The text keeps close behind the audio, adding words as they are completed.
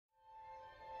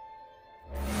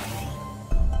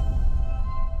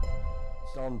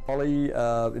DON POLI,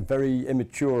 a very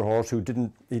immature horse who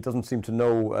doesn't seem to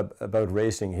know about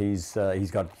racing. He's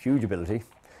got huge ability,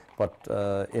 but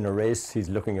in a race he's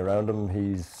looking around him.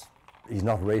 He's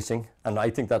not racing, and I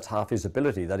think that's half his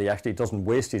ability, that he actually doesn't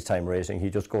waste his time racing. He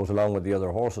just goes along with the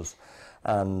other horses,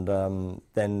 and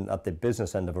then at the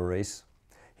business end of a race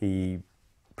he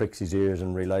pricks his ears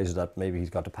and realizes that maybe he's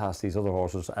got to pass these other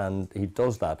horses, and he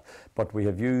does that. But we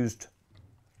have used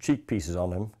cheek pieces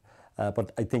on him.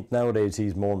 But I think nowadays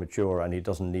he's more mature and he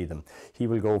doesn't need them. He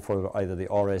will go for either the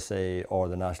RSA or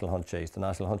the National Hunt Chase. The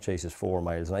National Hunt Chase is 4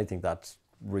 miles, and I think that's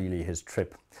really his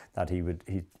trip, that he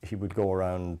would go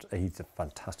around. He's a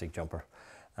fantastic jumper,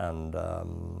 and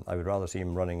I would rather see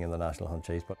him running in the National Hunt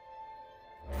Chase. But